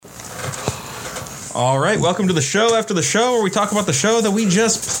All right, welcome to the show after the show, where we talk about the show that we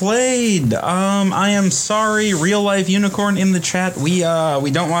just played. I am sorry, real life unicorn in the chat. We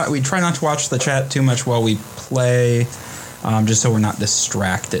try not to watch the chat too much while we play, just so we're not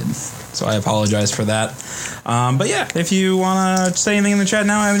distracted. So I apologize for that. But yeah, if you want to say anything in the chat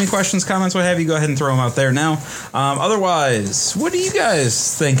now, have any questions, comments, what have you, go ahead and throw them out there now. Otherwise, what are you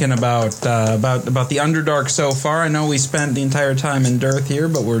guys thinking about the Underdark so far? I know we spent the entire time in Dearth here,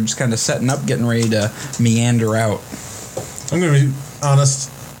 but we're just kind of setting up, getting ready to meander out. I'm going to be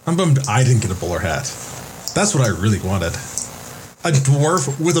honest. I'm bummed I didn't get a bowler hat. That's what I really wanted. A dwarf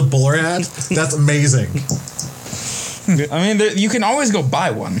with a bowler hat? That's amazing. I mean, you can always go buy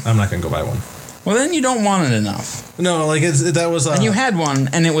one. I'm not going to go buy one. Well, then you don't want it enough. No, like that was. And you had one,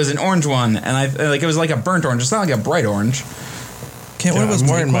 and it was an orange one, and it was like a burnt orange. It's not like a bright orange. What was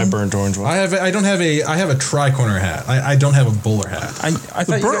wearing my burnt orange one? I have a tri-corner hat. I don't have a bowler hat. I thought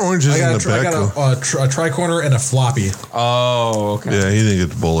the burnt orange is in the back. I got a tri-corner and a floppy. Oh, okay. Yeah, he didn't get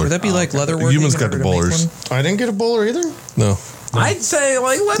the bowler. Would that be like leather work? Humans got the bowlers. I didn't get a bowler either. No. I'd say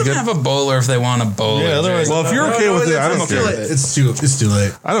let them have a bowler if they want a bowler. Yeah, otherwise, well, if you're okay with it, I don't care. It's too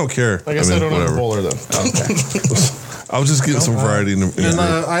late. I don't care. I guess I don't have a bowler then. Okay. I was just getting some variety.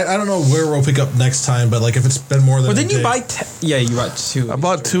 I don't know where we'll pick up next time, but like if it's been more than. Well, didn't you buy? Yeah, you bought two. I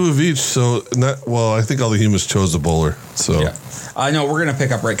bought two of each, so I think all the humans chose the bowler. So yeah, I know we're gonna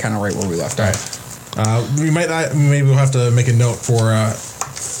pick up right where we left off. Maybe we'll have to make a note for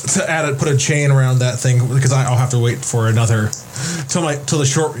to put a chain around that thing because I'll have to wait for another till I get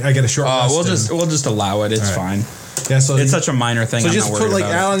a short. We'll just allow it. It's fine. Yeah, so it's such a minor thing. So I'm just not put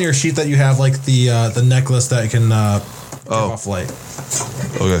add on your sheet that you have like the necklace that can give off light.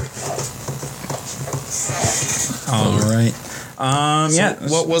 Okay. All right. Yeah.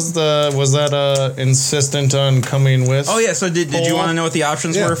 What was that insistent on coming with? Oh yeah. So did you want to know what the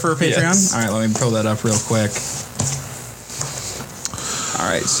options were for Patreon? Yes. All right. Let me pull that up real quick. All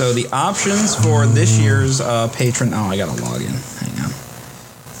right. So the options for this year's patron. Oh, I gotta log in. Hang on.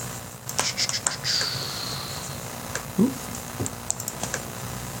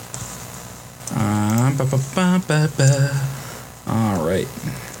 All right.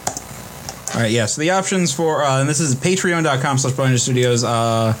 All right, yeah, so the options for, and this is patreon.com/BlunderStudios,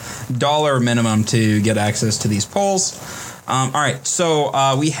 dollar minimum to get access to these polls. All right, so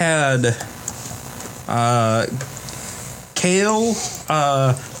we had Kale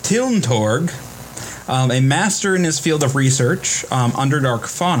Tilntorg, a master in his field of research, Underdark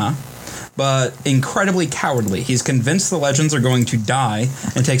fauna, but incredibly cowardly. He's convinced the legends are going to die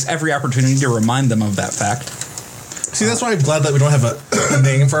and takes every opportunity to remind them of that fact. See, that's why I'm glad that we don't have a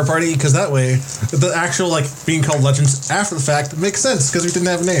name for our party, because that way, the actual, being called legends after the fact makes sense, because we didn't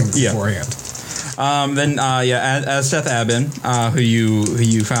have a name beforehand. Then Azteth Abin, who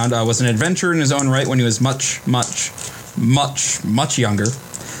you found, was an adventurer in his own right when he was much younger.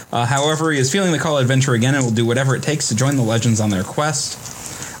 However, he is feeling the call to adventure again and will do whatever it takes to join the legends on their quest.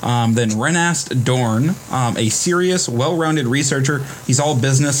 Then Renast Dorn, a serious, well-rounded researcher. He's all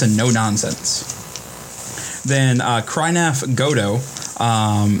business and no nonsense. Then Krynaf Godo,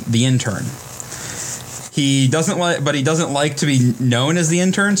 the intern. He doesn't like to be known as the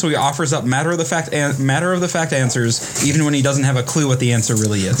intern, so he offers up matter of the fact answers, even when he doesn't have a clue what the answer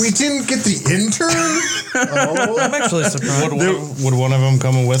really is. We didn't get the intern. I'm actually surprised. Would one of them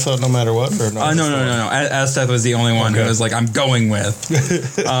come with it no matter what? Or no? No. Azteth was the only one who was like, I'm going with.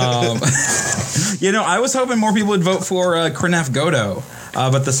 I was hoping more people would vote for Krynaf Godo.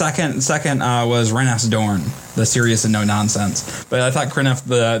 But the second was Renas Dorn, the serious and no nonsense. But I thought Krynaf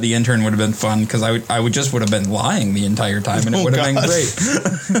the intern would have been fun because I would have been lying the entire time and it would have been great.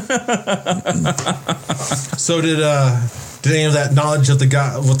 So did any of that knowledge of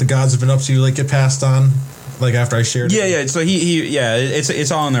what the gods have been up to get passed on after I shared it? Yeah. So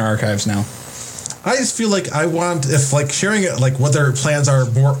it's all in their archives now. I just feel like I want if sharing it what their plans are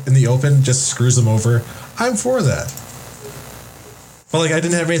more in the open just screws them over. I'm for that. But I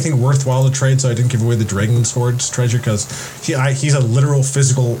didn't have anything worthwhile to trade, so I didn't give away the Dragon Sword's treasure because he's a literal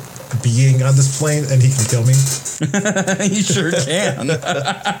physical being on this plane and he can kill me. He sure can.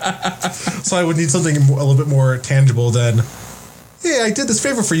 So I would need something a little bit more tangible than, hey, I did this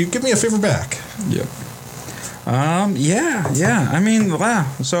favor for you. Give me a favor back. Yep. Yeah. I mean, wow.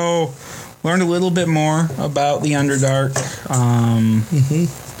 So learned a little bit more about the Underdark.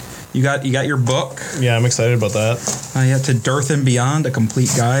 You got your book. Yeah, I'm excited about that. To Dearth and Beyond, a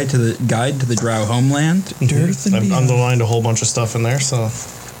complete guide to the Drow homeland. Dearth and Beyond. I've underlined a whole bunch of stuff in there, so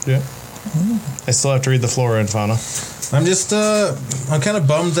yeah. I still have to read the flora and fauna. I'm just I'm kind of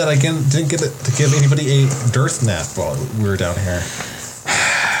bummed that I didn't get to give anybody a Dearth nap while we were down here.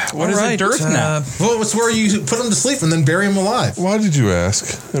 What is a dearth nap? Well, it's where you put them to sleep and then bury them alive. Why did you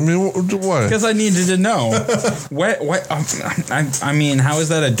ask? I mean, why? Because I needed to know. I mean, how is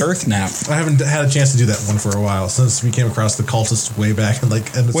that a dearth nap? I haven't had a chance to do that one for a while since we came across the cultists way back in like.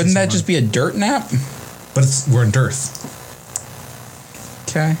 Wouldn't that just be a dirt nap? But we're in Dearth.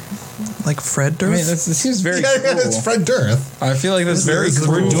 Okay. Like Fred I Durst? mean, this seems very Yeah, cool. it's Fred Dearth. I feel like that's very This is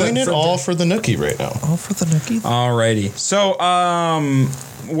cool. We're doing it From all for the nookie right now. All for the nookie? Alrighty. So,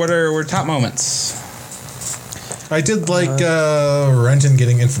 what are top moments? I did like Renton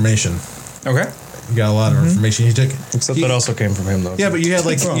getting information. Okay. You got a lot of information you took. Except that also came from him, though. Yeah, but you had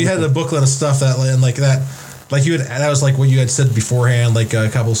you had a booklet of stuff that and like that. Like that was like what you had said beforehand, like a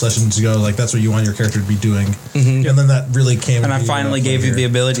couple sessions ago. Like that's what you want your character to be doing, and then that really came. And I finally gave you the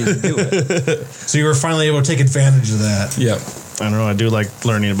ability to do it. So you were finally able to take advantage of that. Yep. I don't know. I do like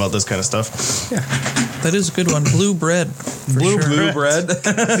learning about this kind of stuff. Yeah. That is a good one. Blue bread. Blue bread.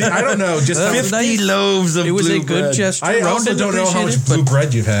 See, I don't know. Just how 50 nice. loaves of It was blue a good bread. gesture. I Ron also didn't don't know how much appreciate it, blue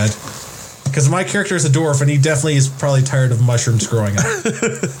bread you've had. Because my character is a dwarf, and he definitely is probably tired of mushrooms growing up.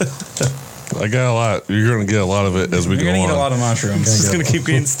 I got a lot. You're going to get a lot of it as we You're go going to on. eat a lot of mushrooms. It's going to keep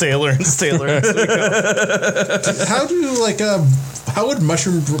getting staler and staler. As we go. How do like how would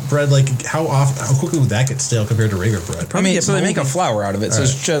mushroom bread how quickly would that get stale compared to regular bread? I mean, get so they make a moldy. flour out of it. So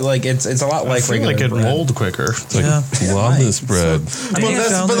it's just like it's a lot I like feel regular like it bread. mold quicker. It's like Yeah. wellness bread. I Well, think it that's,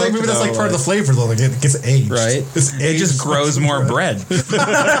 sounds but like, like maybe that's like though, part of the flavor though. Like it gets aged, Right? It's It aged just grows more bread.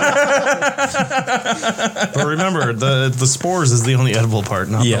 But remember, the spores is the only edible part,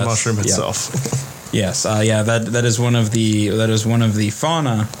 not Yes. the mushroom Yeah. itself. Yes, that is one of the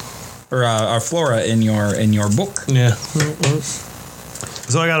fauna or flora in your book. Yeah.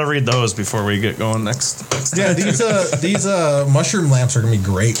 So I got to read those before we get going next. Yeah, these mushroom lamps are gonna be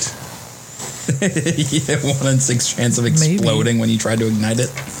great. Yeah, 1 in 6 chance of exploding when you try to ignite it.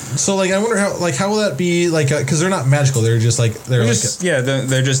 So like, I wonder how will that be like? Because they're not magical. They're just like they're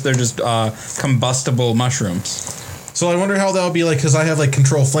They're just combustible mushrooms. So I wonder how that'll be like because I have like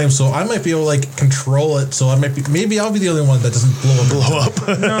control flames, so I might be able to like control it. So I might be maybe I'll be the only one that doesn't blow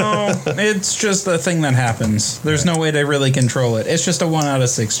up. No, it's just a thing that happens. There's no way to really control it. It's just a 1 out of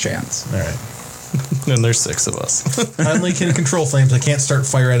 6 chance. All right. And there's 6 of us. I only can control flames. I can't start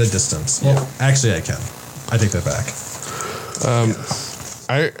fire at a distance. Well, actually, I can. I take that back.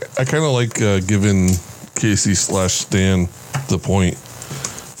 I kind of like giving Casey/Stan the point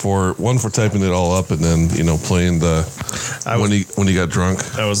for typing it all up and then playing when he got drunk.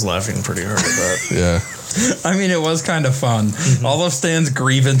 I was laughing pretty hard at that. Yeah. I mean, it was kind of fun. All of Stan's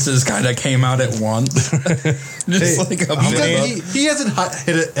grievances kind of came out at once. Just like a He hasn't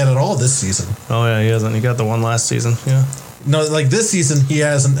hit it at all this season. Oh, yeah, he hasn't. He got the one last season. Yeah. No, like this season, he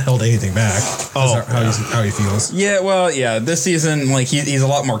hasn't held anything back. Oh, how he feels. Yeah, well, yeah. This season, like he's a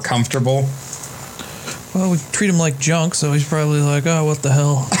lot more comfortable. Well, we treat him like junk, so he's probably like, oh, what the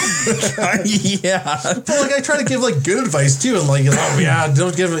hell? Yeah. But like I try to give like good advice too, and like oh yeah,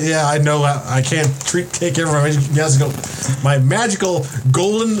 don't give it. Yeah, I know I can't take care of my magical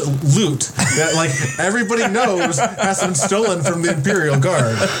golden loot that like everybody knows has been stolen from the Imperial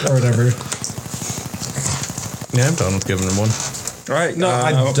Guard or whatever. Yeah, I'm done with giving him one. All right. No,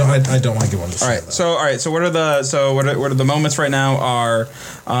 I don't want to give one. All right. So what are the moments right now? Are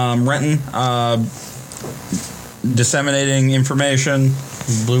Renton disseminating information,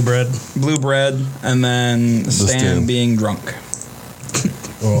 Blue bread. and then Stan Stan. being drunk.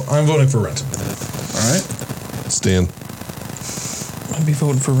 Well, I'm voting for Renton. All right. Stan. I'd be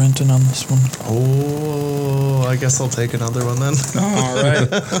voting for Renton on this one. Oh, I guess I'll take another one then. All right.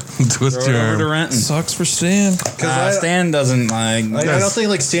 Twist Throw your it over to arm. Renton. Sucks for Stan. Stan doesn't like. I don't think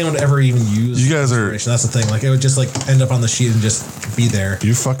like Stan would ever even use. You guys are- inspiration. That's the thing. Like it would just like end up on the sheet and just be there.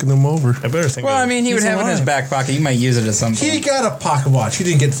 You fucking him over. I better think Well, of I mean, he would He's have it in his alive. back pocket. He might use it at some He point. got a pocket watch. He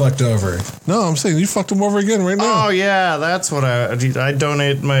didn't get fucked over. No, I'm saying you fucked him over again right now. Oh, yeah, that's what I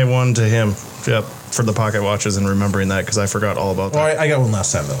donate my one to him. Yep, for the pocket watches and remembering that because I forgot all about Well, that. I got one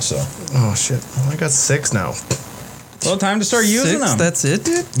last time though. So Oh, shit. Well, I got 6 now. Well, time to start using 6? them. That's it,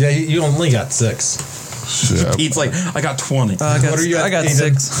 dude? yeah, you only got 6. Shit. Pete's like, I got 20. I got, What are you at, I got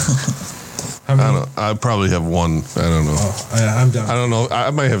Aiden? 6. How I many? don't. I probably have one. I don't know. Oh, I'm done. I don't know.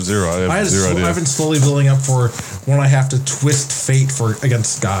 I might have 0. I have 0 idea. I've been slowly building up for when I have to twist fate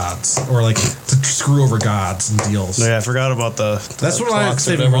against gods or like to screw over gods and deals. Yeah, I forgot about That's what I clocks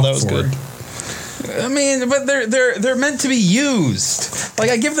or saved them whatever. up That was for. good. I mean, but they're meant to be used. Like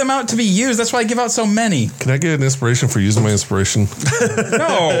I give them out to be used. That's why I give out so many. Can I get an inspiration for using my inspiration?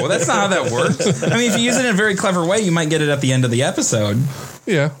 No, that's not how that works. I mean, if you use it in a very clever way, you might get it at the end of the episode.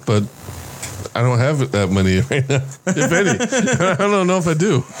 Yeah, but I don't have that many right now, if any. I don't know if I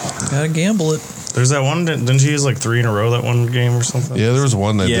do. Gotta gamble it. There's that one. Didn't she use like 3 in a row that one game or something? Yeah, there was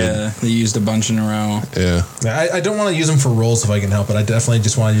one that did. they used a bunch in a row. Yeah. I don't want to use them for rolls if I can help it. I definitely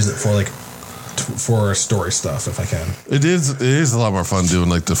just want to use it for like for story stuff if I can. It is a lot more fun doing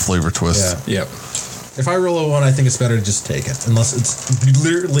like the flavor twist. Yeah. Yep. If I roll a 1, I think it's better to just take it, unless it's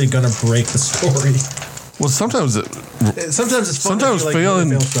literally gonna break the story. Well, sometimes it's fun. Sometimes if you, failing,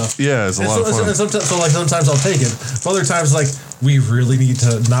 fail stuff. yeah, it's a lot of fun. And sometimes I'll take it. But other times, like we really need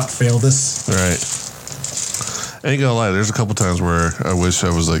to not fail this. Right. I ain't gonna lie. There's a couple times where I wish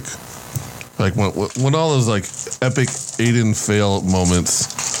I was like when all those like epic Aiden fail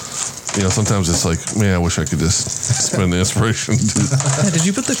moments. You know, sometimes it's like, man, I wish I could just spend the inspiration. Yeah, did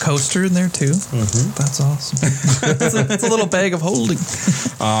you put the coaster in there too? Mm-hmm. That's awesome. It's a little bag of holding.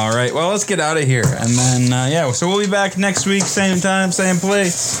 All right. Well, let's get out of here. And then, so we'll be back next week, same time, same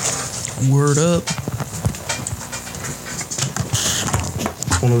place. Word up.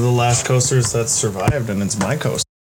 One of the last coasters that survived, and it's my coaster.